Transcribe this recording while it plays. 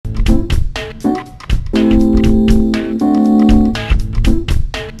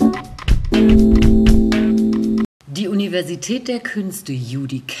Universität der Künste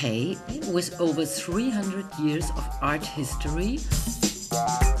UDK, with over 300 years of art history,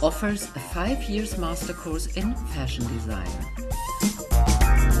 offers a 5-year master course in fashion design.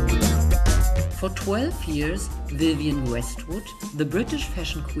 For 12 years, Vivienne Westwood, the British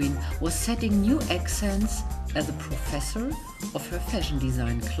fashion queen, was setting new accents as a professor of her fashion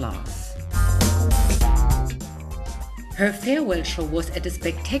design class. Her farewell show was at a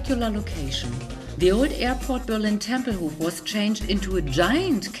spectacular location. The old airport Berlin Tempelhof was changed into a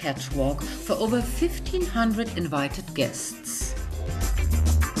giant catwalk for over 1,500 invited guests.